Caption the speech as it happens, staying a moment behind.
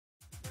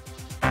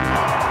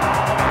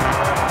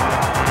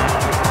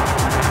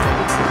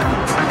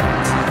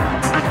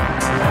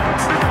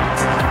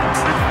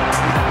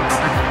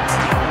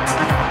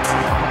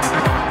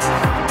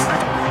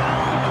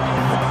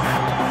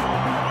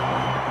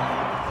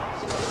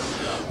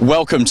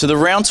Welcome to the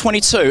Round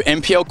 22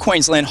 NPL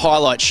Queensland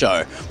Highlight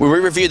Show, where we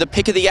review the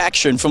pick of the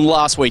action from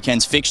last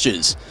weekend's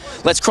fixtures.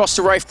 Let's cross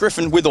to Rafe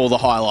Griffin with all the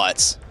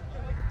highlights.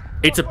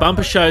 It's a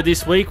bumper show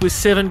this week with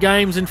 7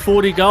 games and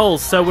 40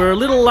 goals, so we're a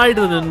little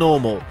later than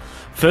normal.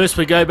 First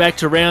we go back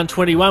to round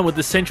 21 with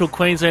the Central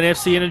Queensland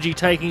FC Energy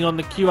taking on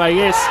the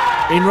QAS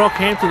in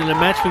Rockhampton in a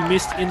match we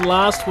missed in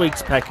last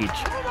week's package.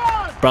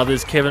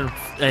 Brothers Kevin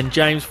and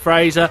James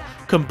Fraser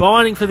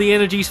combining for the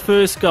Energy's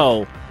first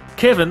goal.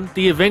 Kevin,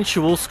 the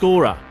eventual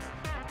scorer.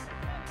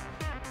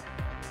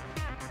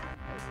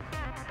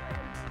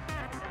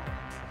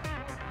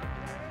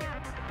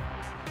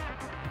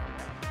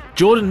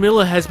 Jordan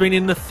Miller has been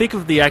in the thick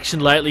of the action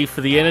lately for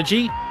the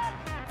Energy.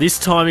 This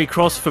time he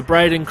crossed for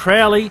Braden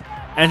Crowley,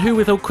 and who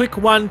with a quick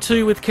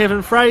 1-2 with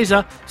Kevin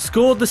Fraser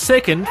scored the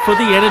second for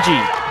the Energy.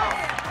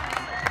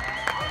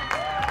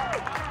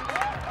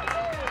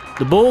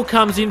 The ball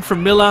comes in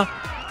from Miller,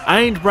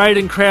 aimed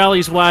Braden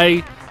Crowley's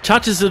way,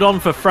 touches it on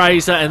for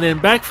Fraser and then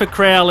back for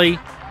Crowley,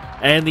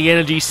 and the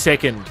Energy's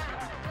second.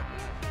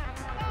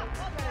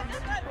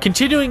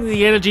 Continuing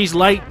the Energy's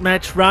late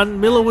match run,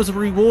 Miller was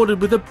rewarded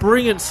with a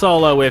brilliant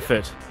solo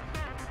effort.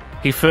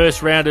 He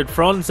first rounded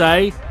Fronze,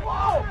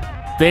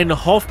 then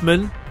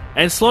Hoffman,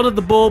 and slotted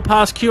the ball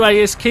past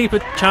QAS keeper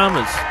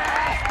Chalmers.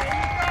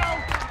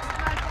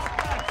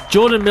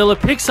 Jordan Miller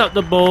picks up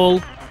the ball,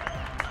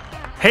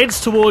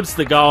 heads towards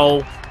the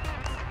goal,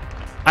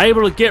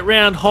 able to get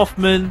round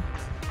Hoffman,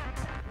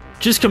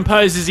 just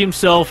composes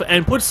himself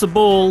and puts the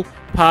ball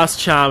past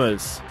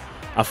Chalmers.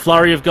 A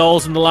flurry of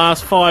goals in the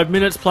last 5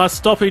 minutes plus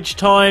stoppage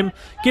time,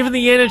 giving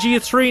the Energy a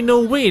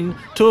 3-0 win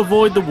to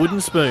avoid the wooden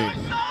spoon.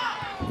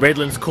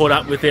 Redlands caught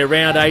up with their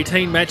round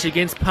 18 match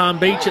against Palm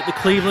Beach at the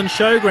Cleveland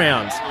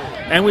Showgrounds,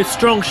 and with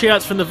strong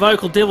shouts from the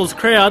Vocal Devils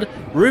crowd,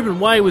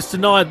 Ruben Way was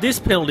denied this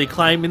penalty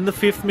claim in the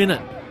 5th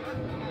minute.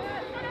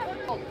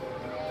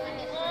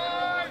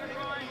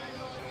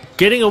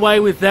 Getting away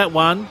with that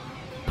one,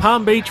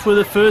 Palm Beach were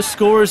the first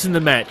scorers in the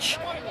match.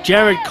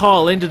 Jared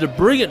Kyle ended a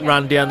brilliant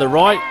run down the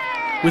right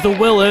with a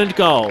well-earned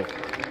goal.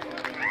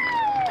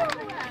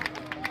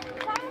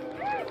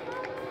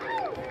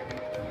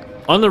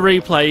 On the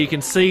replay you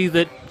can see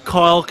that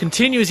Kyle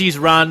continues his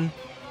run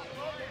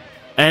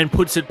and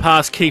puts it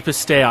past keeper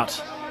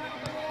Stout.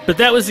 But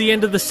that was the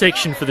end of the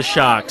section for the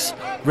Sharks.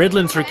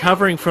 Redlands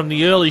recovering from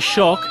the early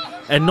shock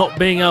and not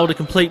being able to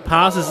complete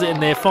passes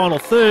in their final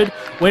third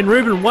when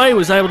Ruben Way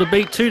was able to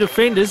beat 2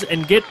 defenders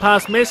and get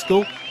past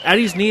Mescal at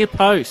his near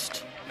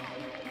post.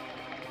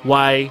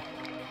 Way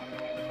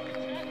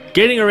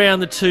getting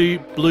around the 2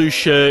 blue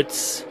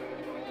shirts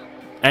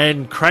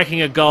and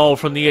cracking a goal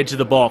from the edge of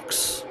the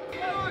box.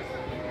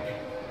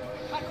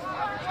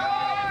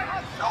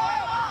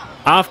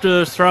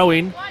 After a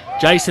throw-in,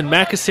 Jason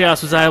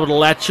Macasaus was able to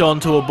latch on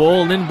to a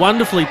ball and then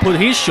wonderfully put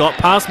his shot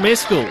past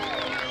Mescal.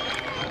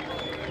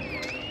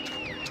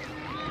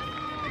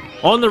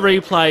 On the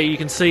replay you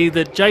can see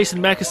that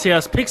Jason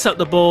Macasaus picks up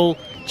the ball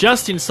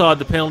just inside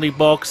the penalty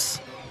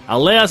box,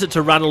 allows it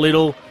to run a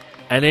little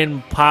and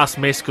then past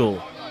Mescal.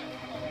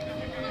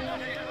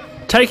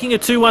 Taking a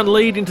 2-1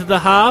 lead into the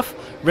half,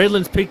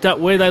 Redlands picked up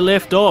where they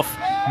left off.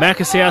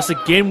 Macasaus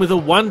again with a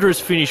wondrous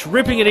finish,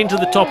 ripping it into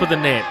the top of the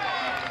net.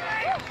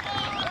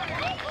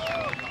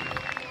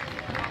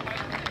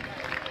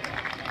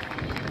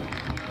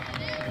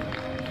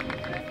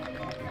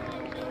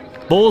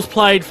 Ball's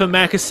played for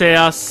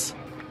Macasaus,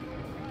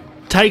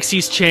 takes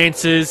his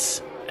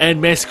chances,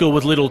 and Mescal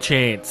with little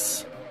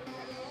chance.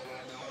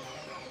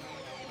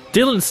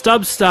 Dylan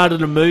Stubbs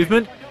started a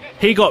movement.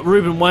 He got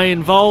Ruben Way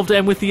involved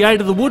and with the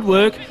aid of the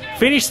woodwork,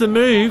 finished the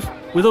move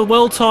with a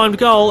well-timed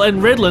goal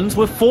and Redlands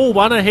were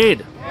 4-1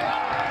 ahead.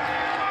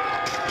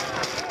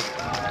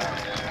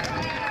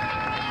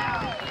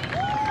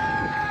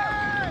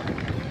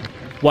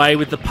 Way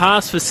with the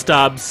pass for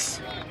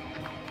Stubbs.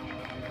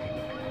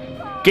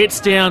 Gets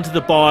down to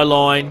the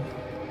byline,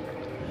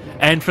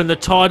 and from the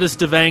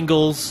tightest of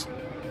angles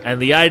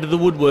and the aid of the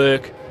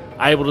woodwork,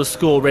 able to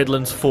score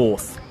Redlands'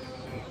 4th.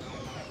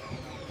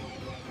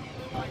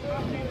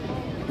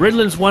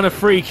 Redlands won a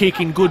free kick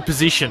in good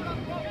position.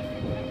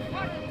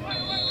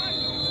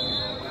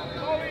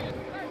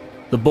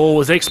 The ball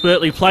was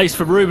expertly placed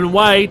for Ruben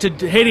Way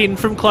to head in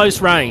from close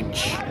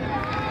range.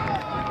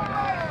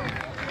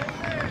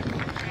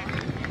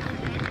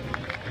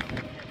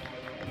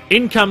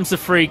 In comes the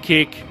free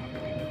kick,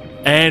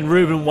 and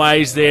Ruben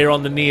Way's there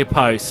on the near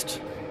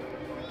post.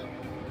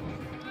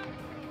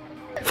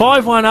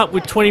 5-1 up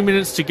with 20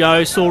 minutes to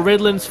go saw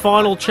Redlands'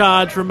 final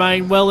charge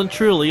remain well and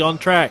truly on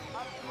track.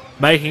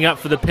 Making up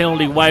for the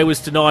penalty Way was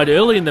denied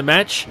early in the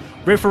match,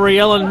 referee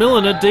Alan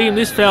Milliner deemed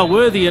this foul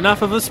worthy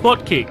enough of a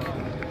spot kick.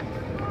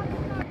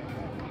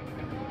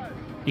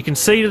 You can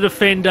see the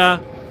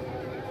defender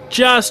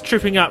just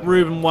tripping up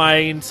Ruben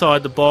Way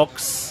inside the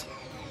box.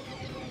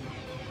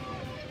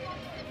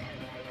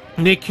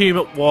 Nick Hume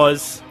it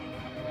was,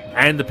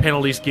 and the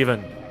penalty's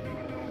given.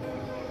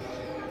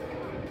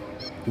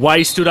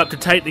 Way stood up to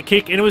take the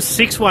kick and it was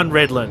 6-1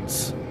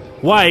 Redlands.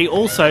 Way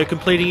also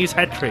completing his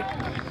hat-trick.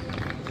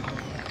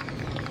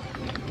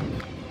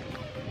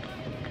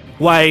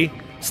 Way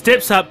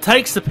steps up,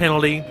 takes the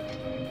penalty.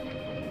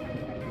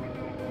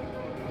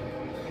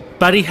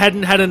 But he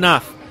hadn't had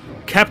enough.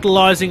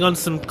 Capitalising on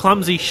some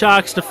clumsy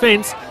Sharks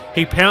defence,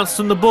 he pounced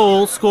on the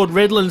ball, scored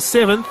Redland's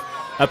 7th,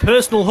 a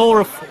personal haul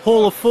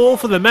of 4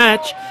 for the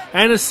match,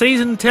 and a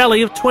season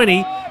tally of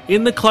 20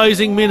 in the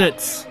closing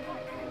minutes.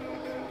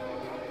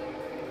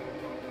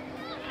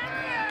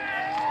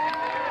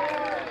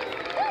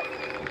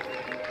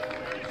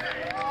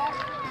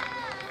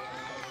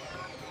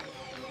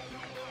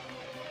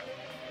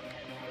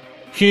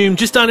 Hume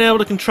just unable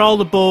to control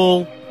the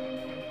ball.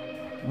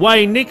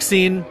 Way nicks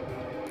in,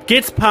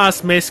 gets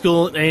past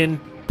Meskel and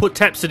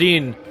taps it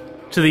in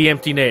to the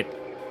empty net.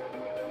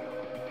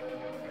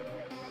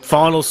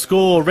 Final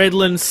score,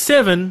 Redlands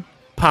 7,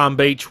 Palm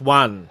Beach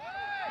 1.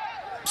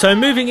 So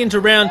moving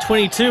into round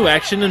 22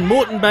 action, and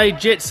Moreton Bay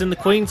Jets and the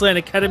Queensland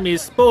Academy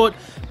of Sport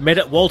met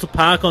at Walter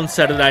Park on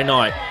Saturday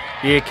night.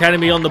 The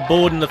Academy on the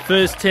board in the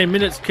first 10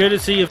 minutes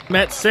courtesy of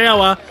Matt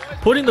Sauer,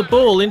 putting the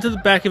ball into the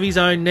back of his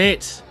own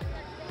net.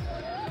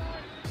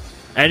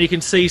 And you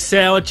can see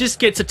Sauer just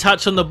gets a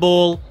touch on the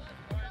ball,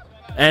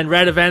 and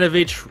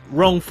Radovanovic,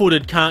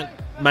 wrong-footed, can't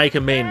make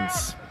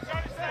amends.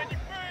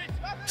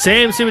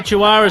 Sam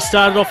Sivachiwara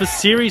started off a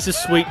series of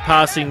sweet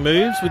passing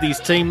moves with his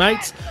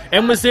teammates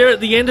and was there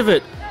at the end of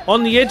it,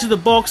 on the edge of the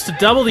box to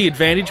double the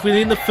advantage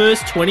within the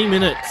first 20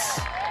 minutes.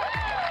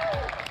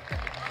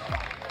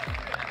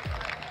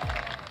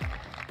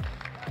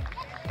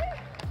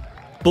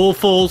 Ball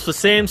falls for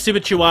Sam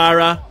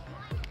Sivachiwara.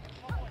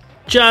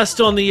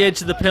 Just on the edge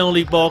of the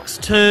penalty box,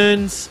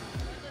 turns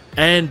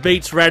and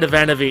beats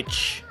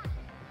Radovanovic.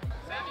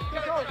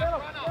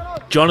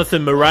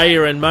 Jonathan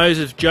Moreira and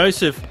Moses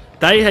Joseph,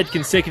 they had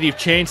consecutive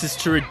chances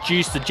to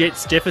reduce the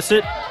Jets'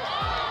 deficit.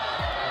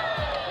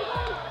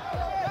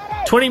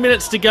 20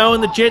 minutes to go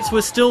and the Jets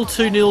were still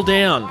 2-0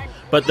 down,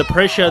 but the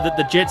pressure that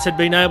the Jets had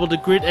been able to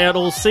grit out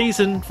all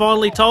season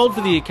finally told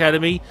for the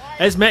Academy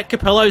as Matt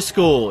Capello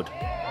scored.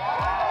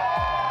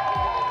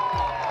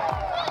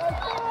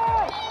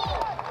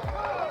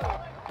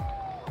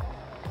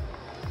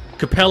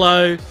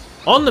 Capello,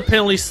 on the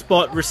penalty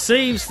spot,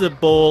 receives the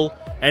ball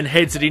and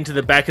heads it into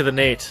the back of the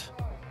net.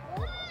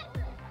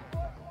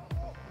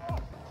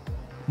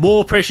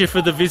 More pressure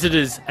for the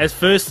visitors as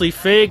firstly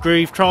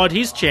Fairgrieve tried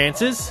his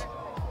chances.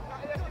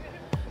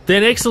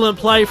 Then excellent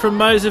play from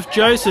Moses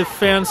Joseph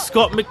found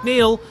Scott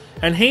McNeil,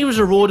 and he was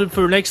rewarded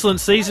for an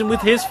excellent season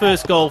with his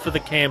first goal for the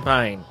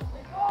campaign.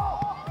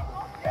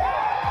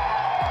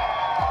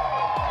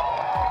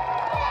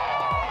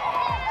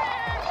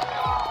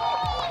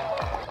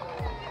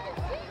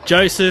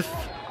 Joseph,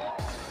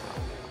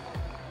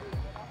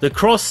 the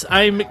cross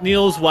aimed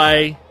McNeil's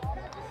way,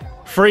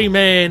 free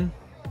man.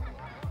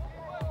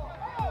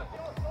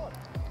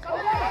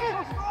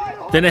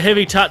 Then a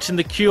heavy touch in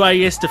the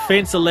QAS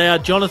defence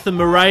allowed Jonathan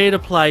Moreira to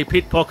play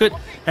pit pocket,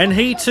 and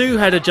he too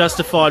had a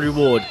justified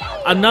reward,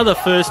 another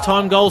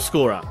first-time goal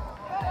scorer.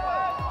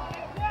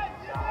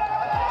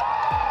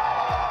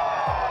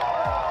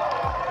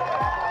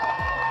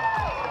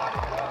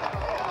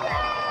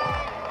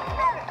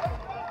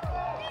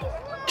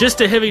 Just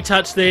a heavy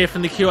touch there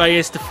from the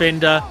QAS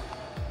defender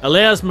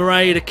allows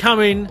Moreira to come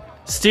in,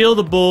 steal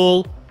the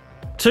ball,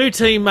 two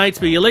teammates,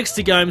 but he elects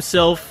to go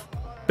himself,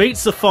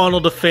 beats the final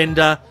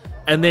defender,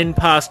 and then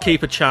past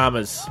keeper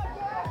Chalmers.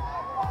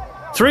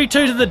 3-2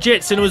 to the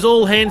Jets, and it was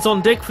all hands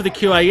on deck for the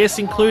QAS,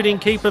 including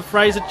keeper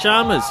Fraser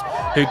Chalmers,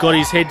 who got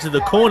his head to the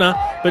corner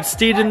but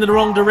steered in the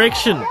wrong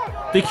direction.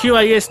 The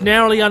QAS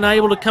narrowly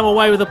unable to come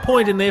away with a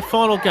point in their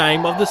final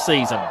game of the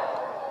season.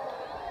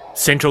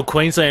 Central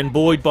Queensland,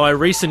 buoyed by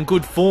recent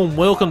good form,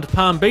 welcomed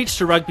Palm Beach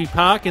to Rugby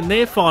Park in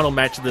their final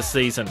match of the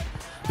season.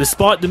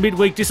 Despite the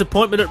midweek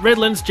disappointment at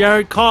Redlands,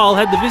 Jared Kyle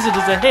had the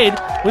visitors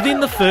ahead within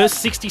the first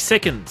 60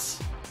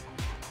 seconds.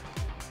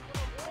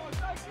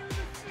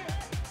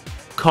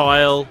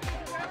 Kyle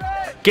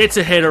gets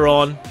a header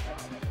on.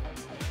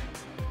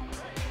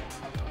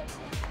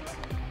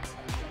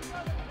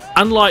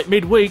 Unlike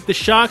midweek, the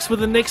Sharks were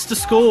the next to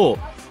score.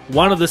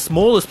 One of the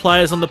smallest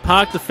players on the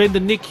park, defender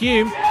Nick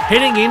Hume,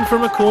 heading in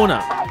from a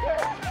corner.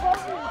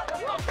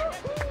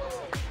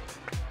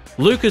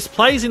 Lucas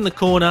plays in the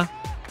corner,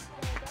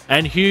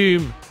 and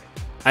Hume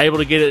able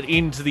to get it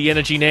into the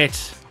energy net.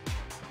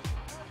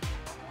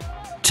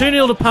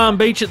 2-0 to Palm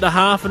Beach at the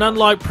half, and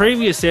unlike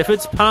previous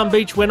efforts, Palm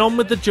Beach went on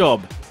with the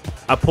job.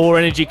 A poor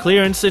energy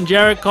clearance, and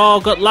Jared Kyle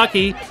got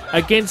lucky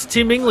against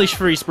Tim English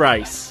for his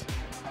brace.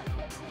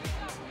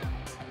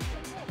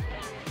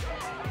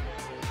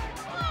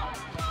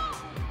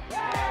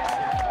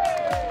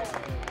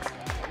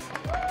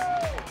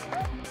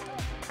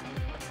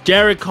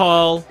 Jared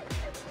Kyle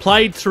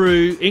played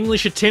through,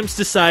 English attempts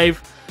to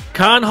save,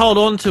 can't hold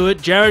on to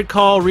it. Jared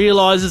Kyle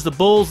realises the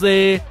ball's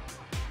there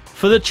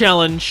for the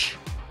challenge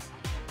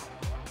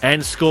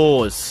and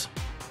scores.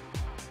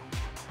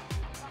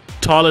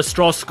 Tyler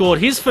Stross scored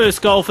his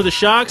first goal for the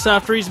Sharks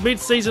after his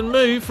mid-season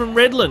move from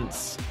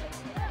Redlands.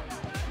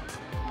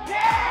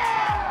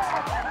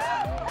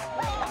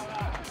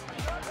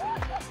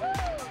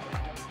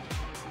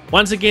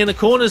 Once again, the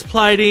corner's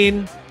played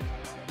in.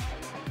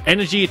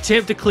 Energy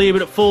attempt to clear,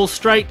 but it falls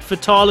straight for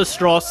Tyler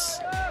Stross,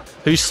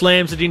 who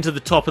slams it into the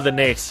top of the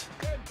net.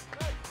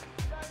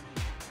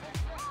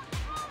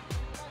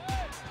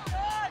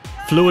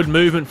 Fluid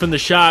movement from the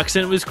Sharks,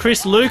 and it was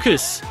Chris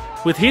Lucas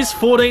with his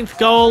 14th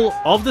goal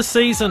of the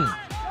season.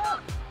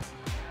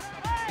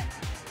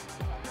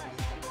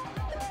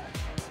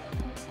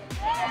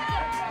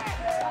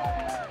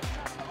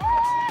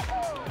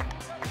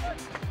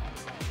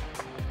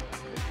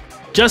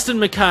 Justin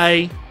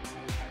McKay,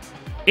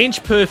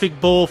 inch-perfect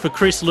ball for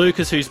Chris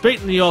Lucas, who's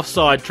beaten the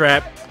offside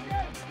trap,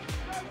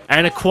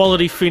 and a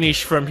quality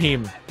finish from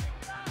him.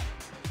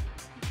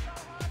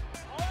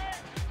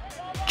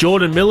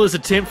 Jordan Miller's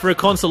attempt for a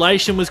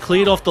consolation was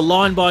cleared off the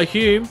line by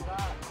Hume.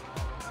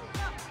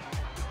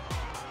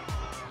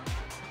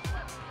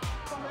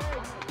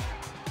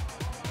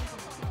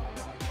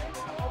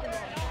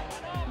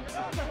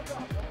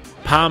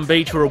 Palm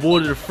Beach were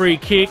awarded a free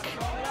kick.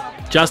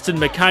 Justin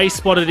McKay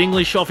spotted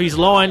English off his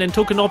line and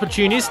took an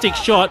opportunistic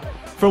shot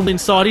from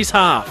inside his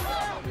half.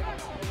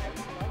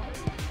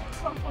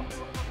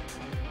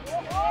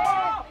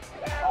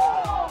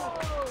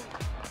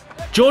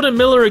 Jordan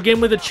Miller again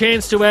with a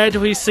chance to add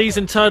to his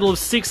season total of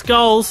 6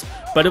 goals,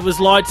 but it was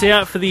lights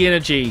out for the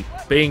Energy,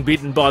 being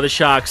beaten by the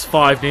Sharks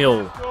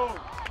 5-0.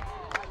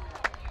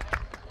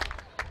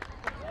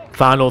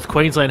 Far North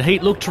Queensland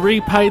Heat looked to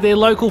repay their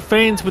local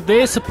fans with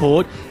their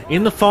support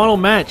in the final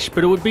match,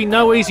 but it would be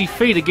no easy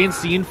feat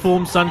against the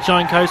informed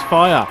Sunshine Coast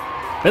Fire.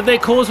 But their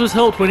cause was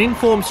helped when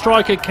informed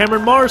striker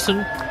Cameron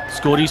Morrison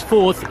scored his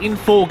 4th in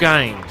 4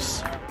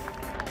 games.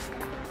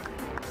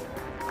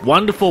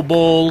 Wonderful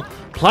ball,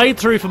 played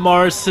through for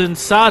Morrison.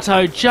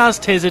 Sato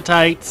just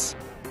hesitates,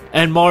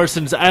 and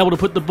Morrison's able to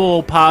put the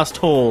ball past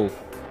Hall.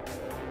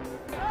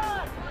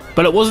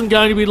 But it wasn't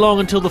going to be long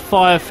until the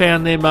Fire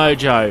found their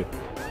mojo.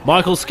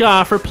 Michael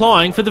Scarf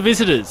replying for the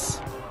visitors.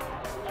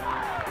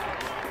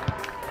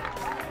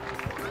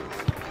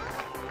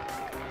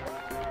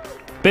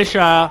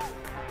 Beshar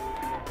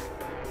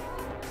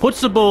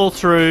puts the ball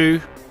through,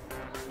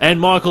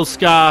 and Michael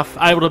Scarf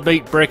able to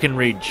beat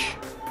Breckenridge.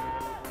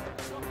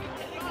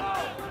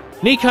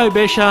 Nico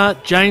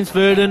Beshar, James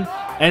Verdon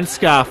and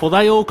Scarf, well,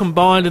 they all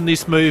combined in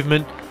this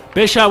movement.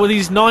 Beshar with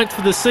his 9th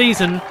for the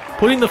season,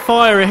 putting the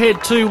Fire ahead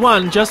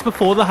 2-1 just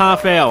before the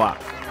half hour.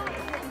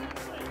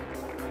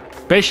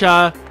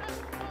 Beshar,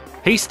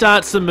 he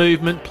starts the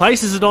movement,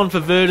 places it on for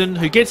Verdon,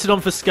 who gets it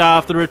on for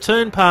Scarf. The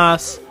return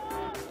pass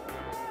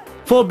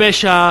for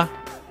Beshar,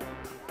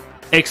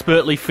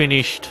 expertly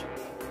finished.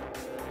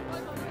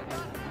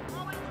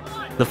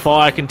 The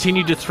Fire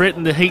continued to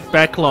threaten the Heat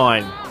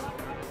backline.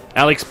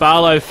 Alex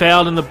Barlow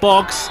fouled in the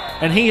box,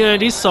 and he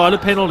earned his side a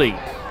penalty.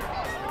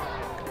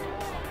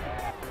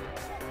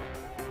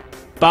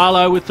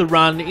 Barlow with the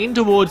run in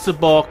towards the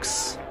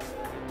box,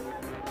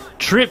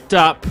 tripped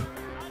up,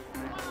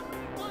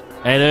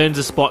 and earns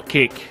a spot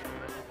kick.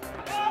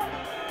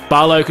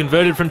 Barlow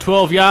converted from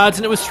 12 yards,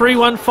 and it was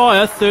 3-1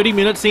 Fire 30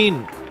 minutes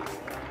in.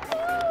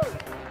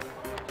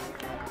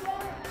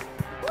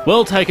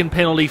 Well taken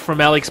penalty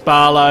from Alex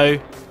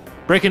Barlow.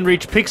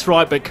 Breckenridge picks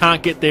right but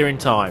can't get there in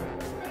time.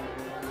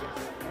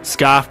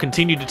 Scarf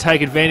continued to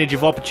take advantage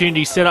of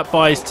opportunities set up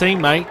by his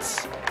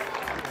teammates.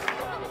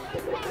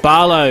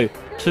 Barlow,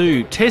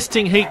 too,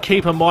 testing Heat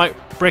keeper Mike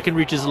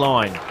Breckenridge's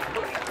line.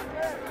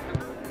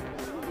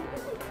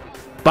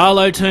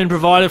 Barlow turned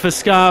provider for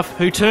Scarf,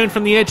 who turned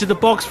from the edge of the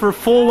box for a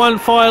 4-1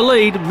 Fire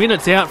lead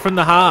minutes out from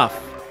the half.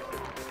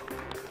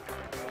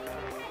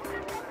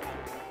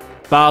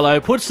 Barlow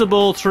puts the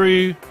ball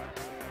through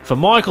for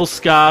Michael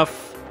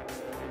Scarf,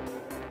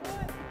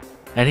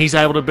 and he's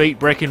able to beat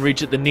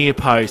Breckenridge at the near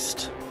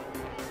post.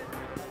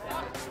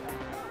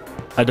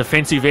 A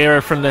defensive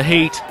error from the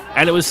Heat,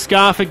 and it was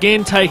Scarf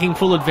again taking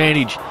full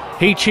advantage.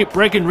 He chipped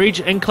Breckenridge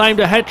and claimed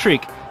a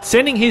hat-trick,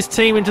 sending his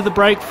team into the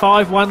break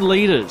 5-1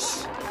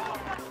 leaders.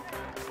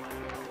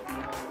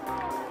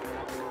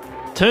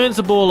 Turns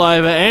the ball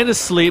over and a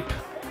slip.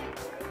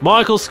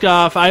 Michael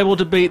Scarf able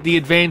to beat the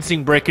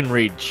advancing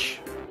Breckenridge.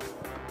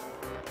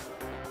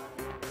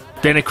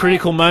 Then a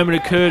critical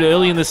moment occurred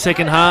early in the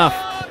second half.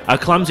 A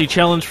clumsy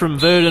challenge from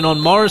Verdon on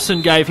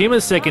Morrison gave him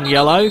a second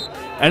yellow,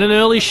 and an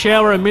early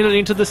shower a minute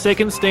into the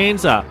second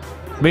stanza,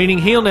 meaning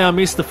he'll now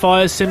miss the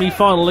Fire's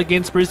semi-final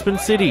against Brisbane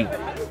City.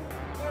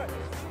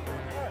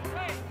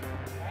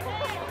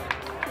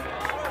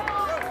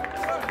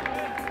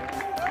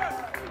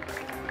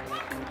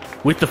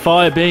 With the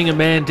Fire being a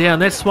man down,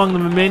 that swung the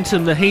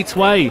momentum the Heat's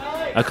way.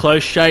 A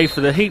close shave for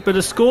the Heat, but a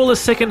scoreless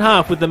second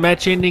half with the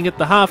match ending at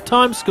the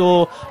half-time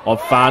score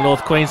of Far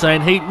North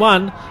Queensland Heat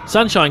 1,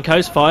 Sunshine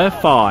Coast Fire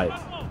 5.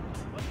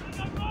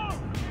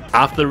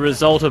 After the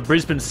result of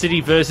Brisbane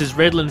City versus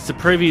Redlands the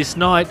previous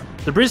night,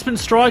 the Brisbane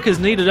Strikers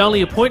needed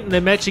only a point in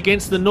their match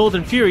against the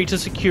Northern Fury to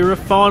secure a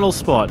final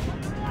spot.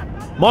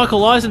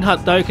 Michael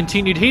Eisenhutt, though,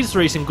 continued his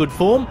recent good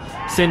form,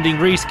 sending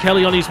Reece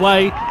Kelly on his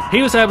way.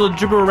 He was able to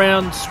dribble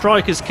around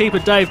Strikers keeper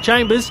Dave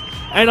Chambers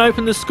and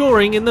open the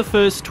scoring in the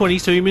first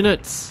 22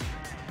 minutes.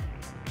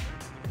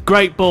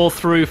 Great ball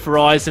through for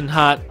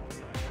Eisenhutt.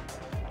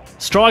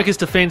 Strikers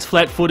defence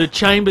flat-footed.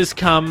 Chambers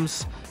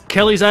comes.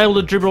 Kelly's able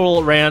to dribble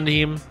all around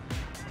him.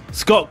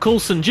 Scott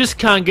Coulson just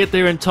can't get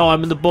there in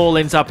time and the ball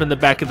ends up in the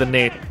back of the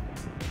net.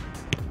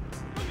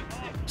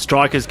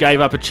 Strikers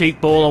gave up a cheap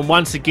ball and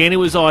once again it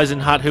was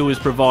Eisenhut who was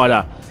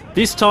provider.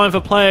 This time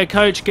for player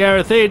coach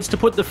Gareth Edds to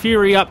put the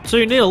Fury up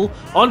 2-0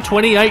 on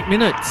 28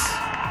 minutes.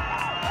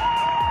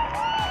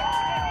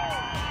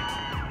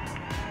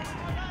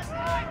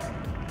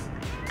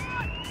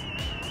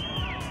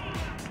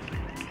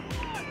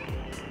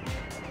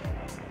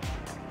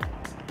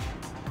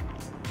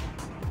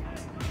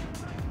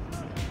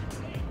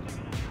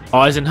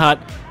 Eisenhut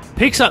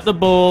picks up the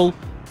ball,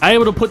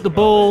 able to put the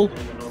ball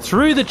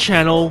through the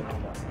channel.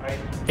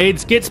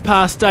 Edds gets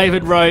past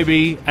David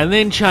Roby and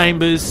then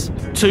Chambers,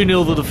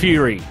 2-0 to the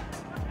Fury.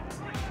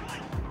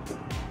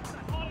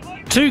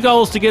 2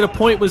 goals to get a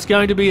point was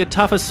going to be a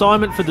tough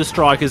assignment for the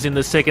Strikers in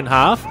the second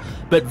half,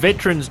 but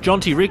veterans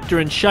Jonty Richter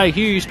and Shea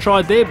Hughes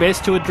tried their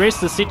best to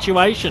address the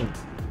situation.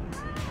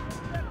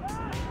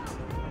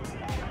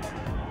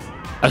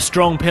 A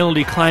strong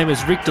penalty claim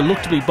as Richter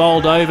looked to be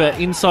bowled over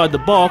inside the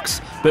box,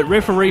 but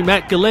referee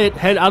Matt Gillette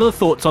had other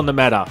thoughts on the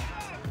matter.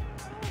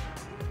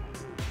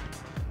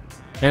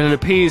 And it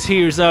appears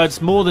here as though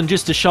it's more than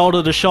just a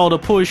shoulder-to-shoulder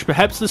push,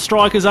 perhaps the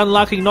Strikers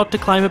unlucky not to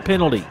claim a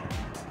penalty.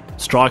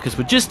 Strikers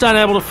were just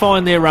unable to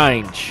find their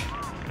range.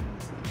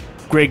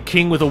 Greg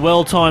King with a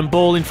well-timed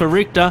ball in for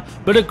Richter,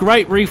 but a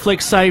great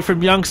reflex save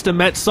from youngster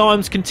Matt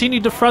Symes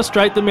continued to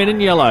frustrate the men in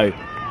yellow.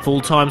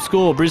 Full-time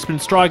score, Brisbane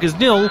Strikers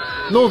 0,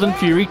 Northern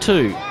Fury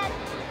 2.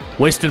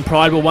 Western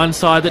Pride were one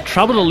side that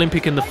troubled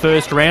Olympic in the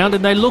first round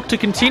and they look to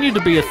continue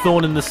to be a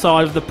thorn in the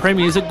side of the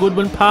Premiers at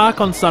Goodwin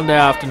Park on Sunday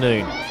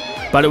afternoon.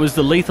 But it was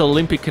the lethal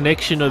Olympic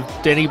connection of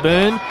Danny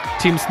Byrne,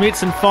 Tim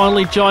Smits and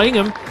finally Jai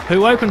Ingham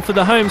who opened for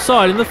the home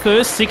side in the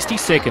first 60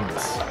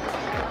 seconds.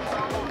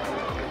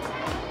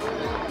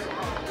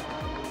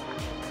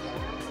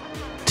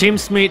 Tim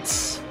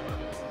Smits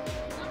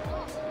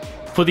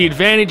for the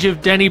advantage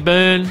of Danny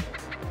Byrne.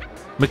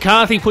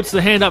 McCarthy puts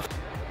the hand up,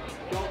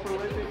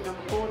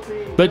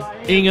 but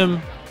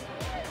Ingham,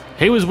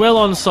 he was well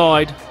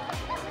onside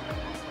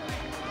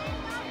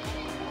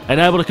and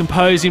able to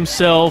compose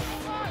himself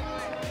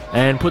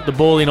and put the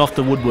ball in off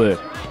the woodwork.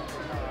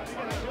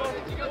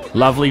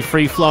 Lovely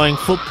free-flowing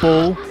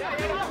football,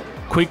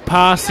 quick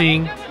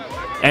passing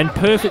and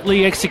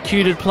perfectly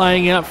executed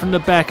playing out from the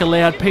back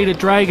allowed Peter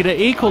Drager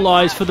to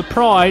equalise for the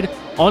Pride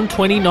on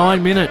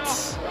 29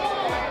 minutes.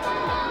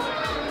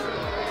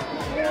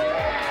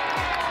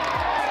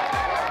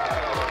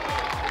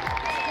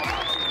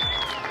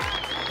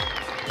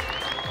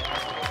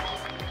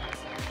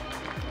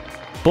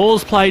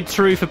 Ball's played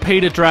through for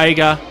Peter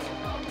Drager.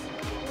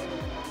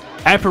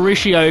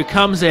 Aparicio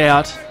comes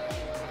out.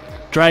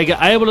 Drager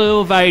able to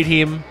evade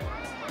him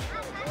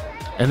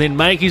and then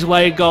make his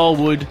way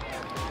goalward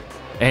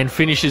and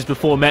finishes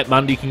before Matt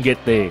Mundy can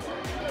get there.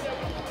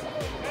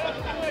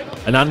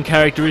 An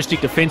uncharacteristic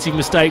defensive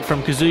mistake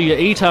from Kazuya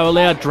Ito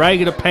allowed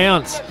Drager to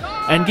pounce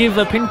and give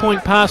a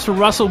pinpoint pass for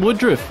Russell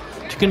Woodruff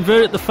to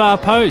convert at the far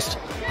post.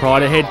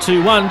 Pride ahead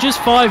 2-1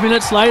 just 5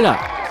 minutes later.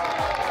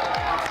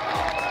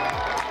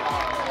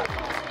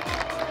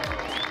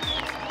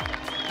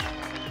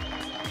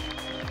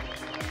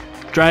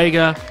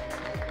 Drager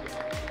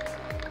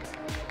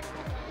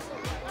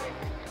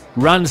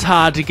runs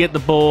hard to get the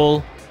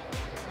ball,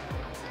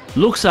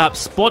 looks up,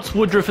 spots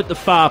Woodruff at the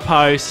far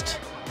post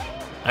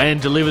and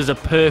delivers a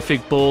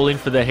perfect ball in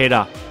for the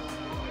header.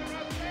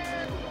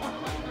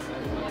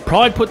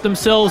 Pride put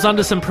themselves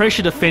under some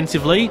pressure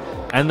defensively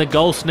and the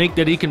goal sneak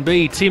that he can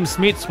be, Tim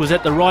Smits, was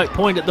at the right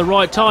point at the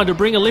right time to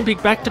bring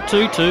Olympic back to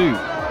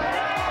 2-2.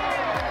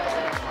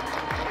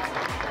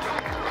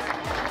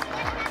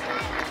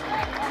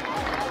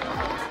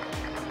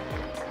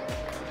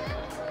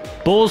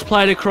 Ball's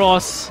played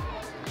across.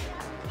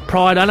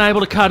 Pride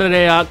unable to cut it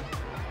out.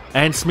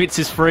 And Smits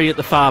is free at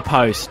the far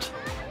post.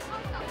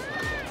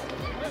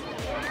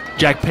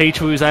 Jack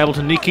Petrie was able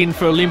to nick in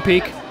for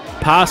Olympic.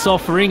 Pass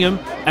off for Ingham.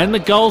 And the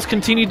goals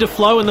continued to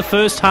flow in the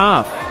first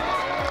half.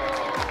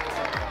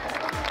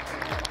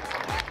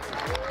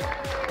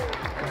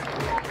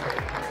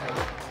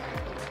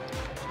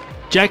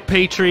 Jack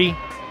Petrie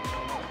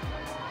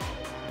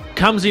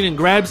comes in and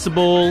grabs the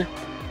ball.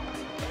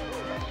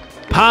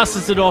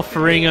 Passes it off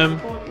for Ingham,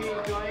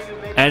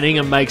 and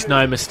Ingham makes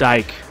no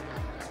mistake.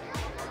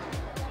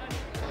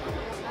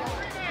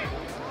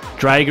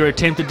 Drager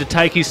attempted to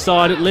take his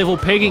side at level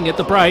pegging at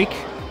the break,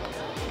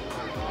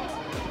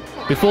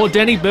 before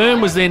Danny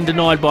Byrne was then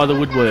denied by the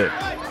woodwork.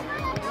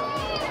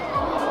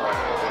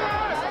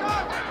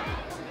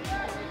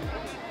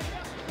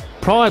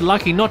 Pride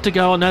lucky not to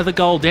go another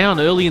goal down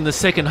early in the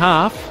second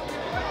half.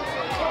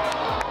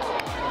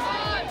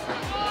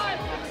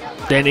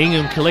 Then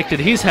Ingham collected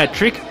his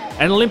hat-trick,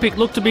 and Olympic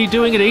looked to be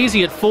doing it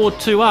easy at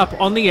 4-2 up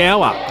on the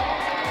hour.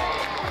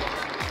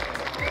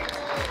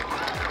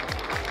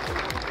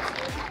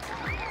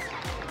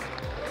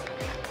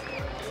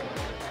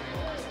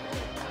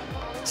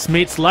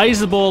 Smits lays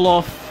the ball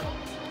off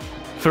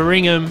for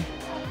Ingham.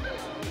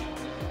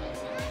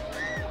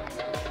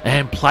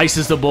 and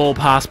places the ball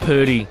past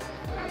Purdy.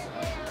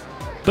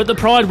 But the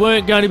Pride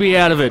weren't going to be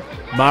out of it.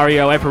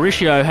 Mario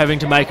Aparicio having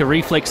to make a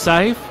reflex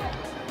save.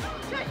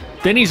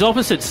 Then his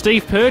opposite,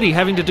 Steve Purdy,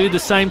 having to do the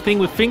same thing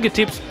with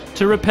fingertips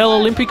to repel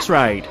Olympics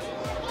raid.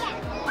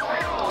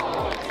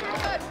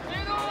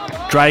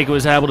 Drager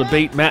was able to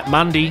beat Matt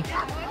Mundy.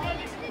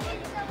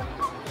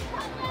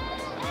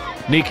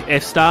 Nick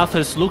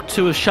Efstathis looked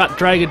to have shut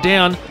Drager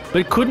down,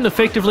 but couldn't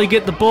effectively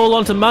get the ball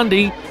onto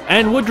Mundy,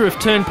 and Woodruff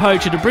turned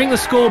poacher to bring the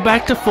score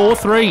back to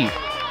 4-3.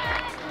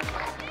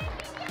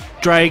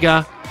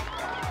 Drager.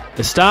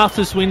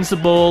 Efstathis wins the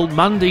ball.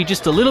 Mundy,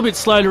 just a little bit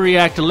slow to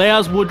react,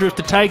 allows Woodruff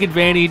to take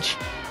advantage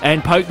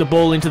and poke the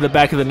ball into the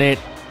back of the net.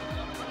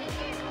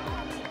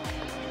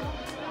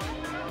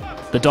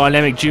 The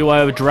dynamic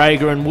duo of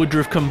Drager and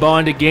Woodruff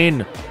combined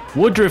again.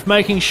 Woodruff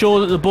making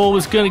sure that the ball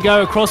was going to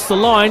go across the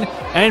line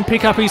and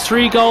pick up his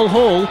 3-goal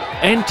haul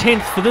and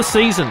 10th for the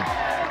season.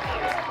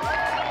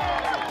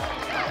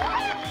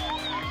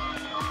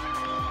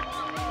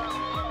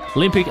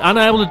 Olympic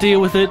unable to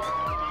deal with it.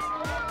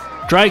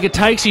 Drager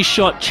takes his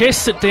shot,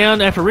 chests it down,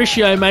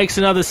 Aparicio makes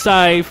another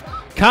save,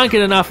 can't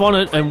get enough on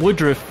it, and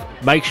Woodruff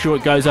makes sure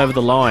it goes over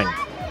the line.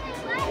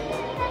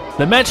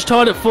 The match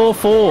tied at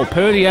 4-4,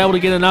 Purdy able to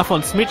get enough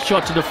on Smith's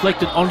shot to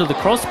deflect it onto the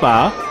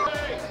crossbar,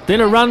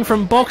 then a run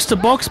from box to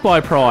box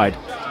by Pride,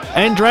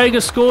 and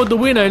Drager scored the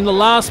winner in the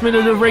last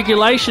minute of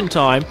regulation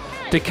time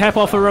to cap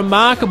off a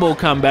remarkable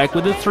comeback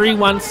with a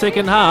 3-1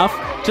 second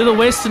half to the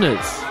Westerners.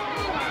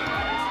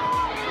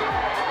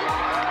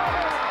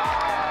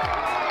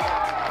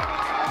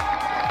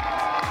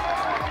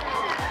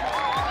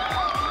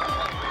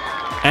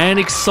 And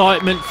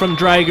excitement from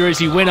Drager as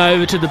he went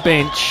over to the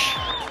bench.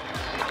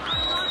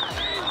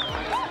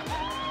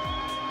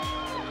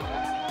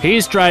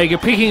 Here's Drager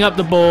picking up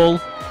the ball,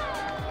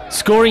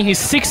 scoring his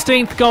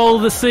 16th goal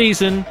of the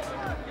season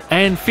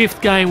and 5th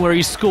game where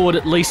he scored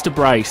at least a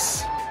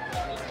brace.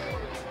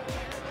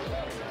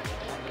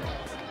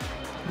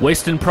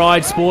 Western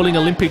Pride sporting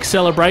Olympic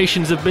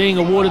celebrations of being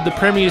awarded the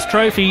Premier's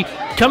Trophy,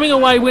 coming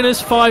away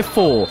winners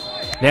 5-4.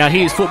 Now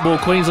here's Football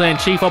Queensland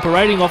Chief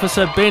Operating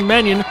Officer Ben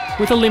Mannion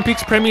with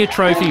Olympics Premier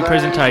Trophy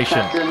presentation.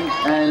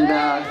 And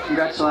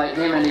congratulate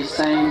him and his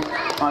team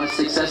on a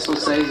successful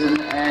season,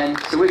 and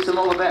to wish them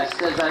all the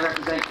best as they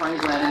represent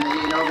Queensland in the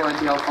inaugural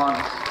NPL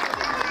finals.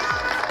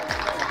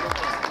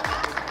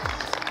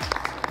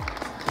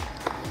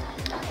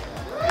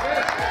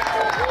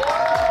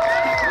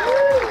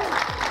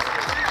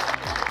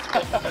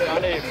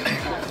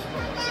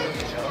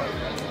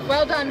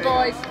 Well done,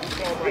 boys.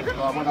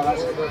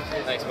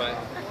 Thanks, mate.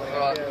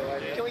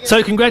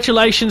 So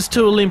congratulations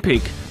to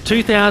Olympic,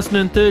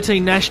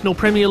 2013 National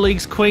Premier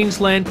League's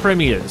Queensland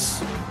Premiers.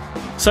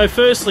 So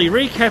firstly,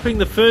 recapping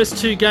the first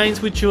 2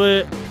 games which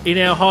were in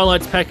our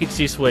highlights package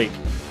this week.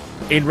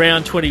 In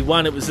round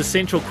 21 it was the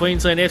Central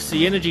Queensland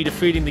FC Energy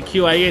defeating the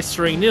QAS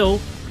 3-0,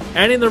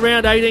 and in the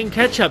round 18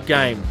 catch-up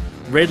game,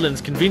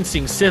 Redlands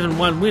convincing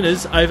 7-1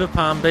 winners over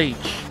Palm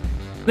Beach.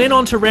 Then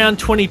on to round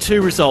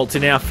 22 results.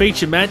 In our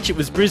feature match, it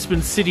was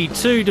Brisbane City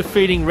 2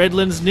 defeating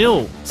Redlands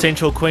 0.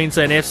 Central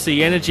Queensland FC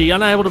Energy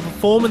unable to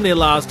perform in their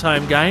last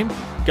home game,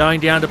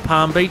 going down to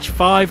Palm Beach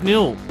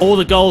 5-0. All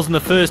the goals in the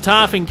first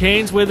half in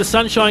Cairns, where the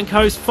Sunshine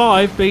Coast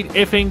 5 beat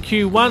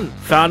FNQ 1,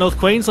 Far North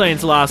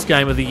Queensland's last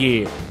game of the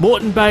year.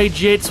 Moreton Bay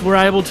Jets were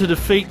able to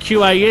defeat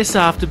QAS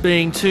after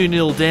being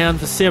 2-0 down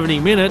for 70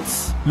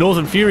 minutes.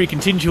 Northern Fury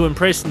continued to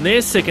impress in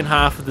their second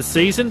half of the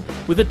season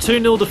with a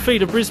 2-0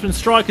 defeat of Brisbane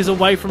Strikers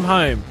away from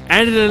home.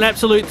 And in an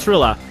absolute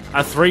thriller,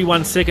 a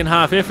 3-1 second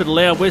half effort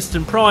allowed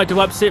Western Pride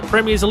to upset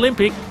Premiers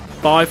Olympic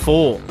by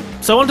 4.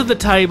 So onto the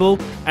table,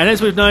 and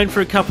as we've known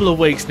for a couple of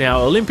weeks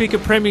now, Olympic are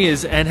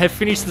premiers and have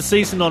finished the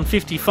season on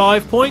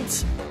 55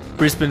 points.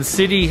 Brisbane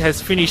City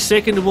has finished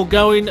second and will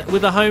go in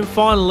with a home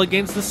final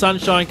against the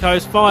Sunshine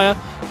Coast Fire,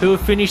 who have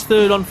finished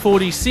third on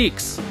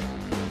 46.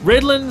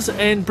 Redlands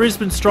and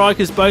Brisbane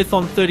Strikers both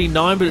on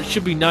 39, but it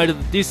should be noted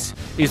that this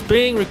is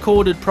being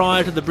recorded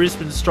prior to the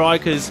Brisbane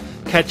Strikers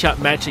catch-up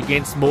match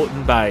against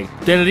Moreton Bay.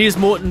 Then it is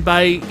Moreton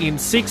Bay in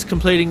 6th,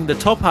 completing the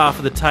top half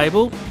of the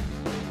table.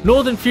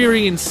 Northern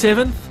Fury in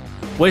 7th.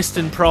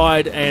 Western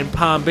Pride and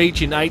Palm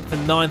Beach in 8th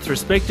and 9th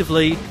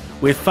respectively,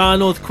 with Far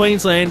North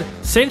Queensland,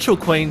 Central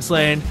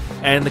Queensland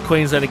and the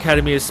Queensland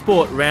Academy of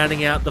Sport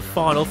rounding out the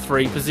final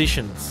 3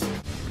 positions.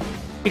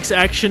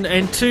 Action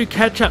and 2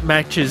 catch-up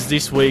matches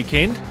this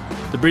weekend.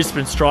 The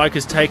Brisbane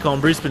Strikers take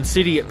on Brisbane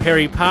City at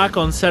Perry Park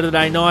on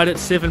Saturday night at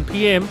 7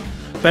 p.m,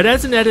 but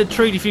as an added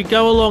treat, if you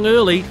go along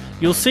early,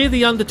 you'll see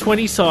the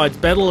under-20 sides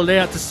battle it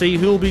out to see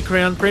who will be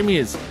crowned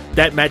premiers.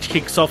 That match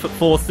kicks off at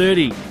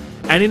 4:30.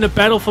 And in a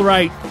battle for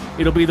 8,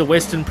 it'll be the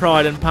Western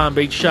Pride and Palm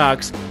Beach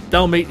Sharks.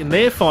 They'll meet in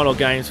their final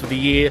games for the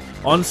year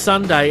on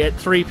Sunday at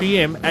 3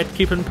 p.m. at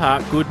Kippen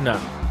Park, Goodna.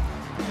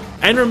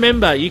 And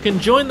remember, you can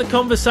join the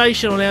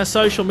conversation on our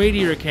social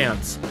media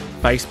accounts,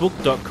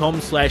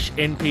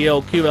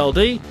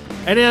 facebook.com/NPLQLD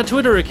and our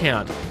Twitter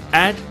account,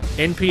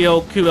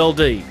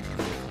 @NPLQLD.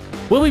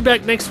 We'll be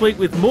back next week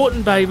with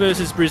Moreton Bay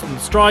versus Brisbane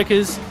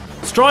Strikers,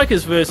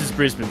 Strikers versus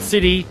Brisbane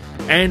City,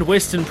 and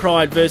Western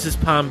Pride versus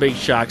Palm Beach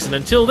Sharks. And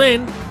until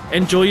then,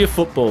 enjoy your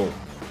football.